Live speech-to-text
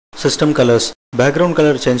System colors. Background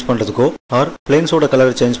color change பண்றதுக்கோ or planes ஓட color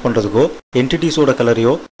change பண்றதுக்கோ entities ஓட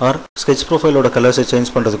colorயோ or sketch profile ஓட colors change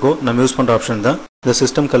பண்றதுக்கோ நம்ம use பண்ற option தான் the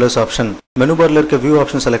system colors option. Menu பார்ல இருக்க view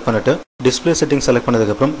option select பண்ணிட்டு display settings select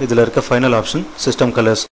பண்ணதுக்கு அப்புறம் இதுல இருக்க final option system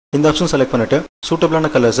colors. இந்த ஆப்ஷன் செலக்ட் பண்ணிட்டு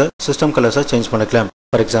சூட்டபிளான கலர்ஸை சிஸ்டம் கலர்ஸா சேஞ்ச் பண்ணிக்கலாம்.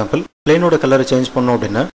 ஃபார் எக்ஸாம்பிள் பிளேனோட கலரை சேஞ்ச் பண்ணோம்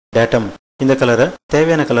அப்படின்னா டேட்டம் இந்த கலரை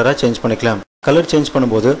தேவையான கலரா சேஞ்ச் பண்ணிக்கலாம். கலர் சேஞ்ச்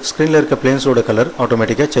பண்ணும்போது ஸ்கிரீன்ல இருக்க பிளேன்ஸோட கலர்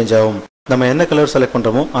ஆட்டோமேட்டிக்கா சேஞ்ச் ஆகும். நம்ம என்ன கலர் செலக்ட்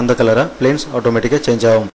பண்றோமோ அந்த கலரா பிளேன்ஸ் ஆட்டோமேட்டிக்கா சேஞ்ச்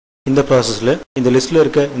ஆகும். இந்த ப்ராசஸ்ல இந்த லிஸ்ட்ல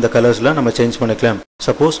இருக்க இந்த கலர்ஸ்ல நம்ம சேஞ்ச் பண்ணிக்கலாம்.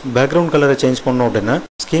 சப்போஸ் பேக்ரவுண்ட் கலரை சேஞ்ச் பண்ணோம் அப்படின்னா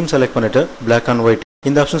ஸ்கீம் செலக்ட் பண்ணிட்டு பிளாக் அண்ட் ஒயிட்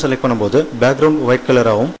இந்த ஆப்ஷன் செலக்ட் பண்ணும்போது background white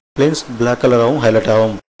கலராகவும் planes black கலராகவும் highlight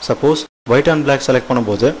ஆகும். Suppose white and black select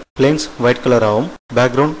பண்ணும்போது planes white கலராகவும்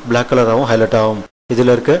background black கலராகவும் highlight ஆகும்.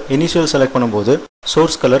 இதுல இருக்க இனிஷியல் செலக்ட் பண்ணும்போது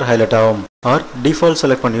சோர்ஸ் கலர் ஹைலைட் ஆகும். ஆர் டிஃபால்ட்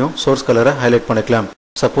செலக்ட் பண்ணியும் சோர்ஸ் கலரை ஹைலைட் பண்ணிக்கலாம்.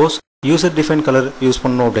 Suppose user define colour use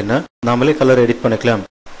பண்ணணும் அப்படின்னா நாமளே கலர் எடிட் பண்ணிக்கலாம்.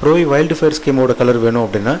 ப்ரோ வைல்டிஃபயர் ஸ்கீமோட கலர் வேணும்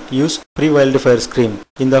அப்படின்னா யூஸ் ப்ரீ வைல்டிஃபயர் ஸ்கிரீம்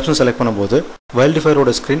இந்த ஆப்ஷன் செலக்ட் பண்ணும்போது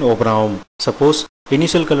வைல்டிஃபயரோட ஸ்கிரீன் ஓப்பன் ஆகும். சப்போஸ்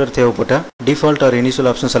இனிஷியல் கலர் தேவைப்பட்ட default R initial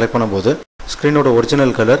option select பண்ணும்போது ஸ்கிரீனோட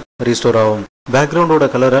ஒரிஜினல் கலர் ரீஸ்டோர் ஆகும். பேக்ரவுண்டோட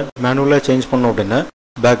கலரை மேனுவலா சேஞ்ச் பண்ணோம் அப்படின்னா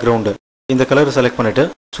பேக்ரவுண்ட் இந்த கலரை செலக்ட் பண்ணிட்டு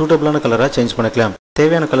சூட்டபிளான கலரா சேஞ்ச் பண்ணிக்கலாம்.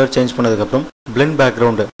 தேவையான கலர் சேஞ்ச் பண்ணதுக்கு அப்புறம் பிளெண்ட்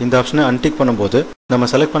பேக்ரவுண்ட் இந்த ஆப்ஷனை அன்டிக் பண்ணும்போது நம்ம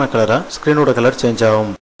செலக்ட் பண்ண கலரா ஸ்கிரீனோட கலர் சேஞ்ச்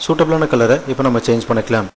ஆகும். சூட்டபிளான கலரை இப்போ நம்ம சேஞ்ச்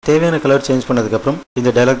பண்ணிக்கலாம். தேவையான கலர் சேஞ்ச் பண்ணதுக்கு அப்புறம் இந்த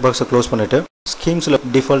டயலாக் பாக்ஸை க்ளோஸ் பண்ணிட்டு ஸ்கீம்ஸ்ல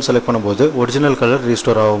டிஃபால்ட் செலக்ட் பண்ணும்போது ஒரிஜினல் கலர்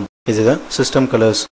ரீஸ்டோர் ஆகும். இதுதான் சிஸ்டம் கலர்ஸ்.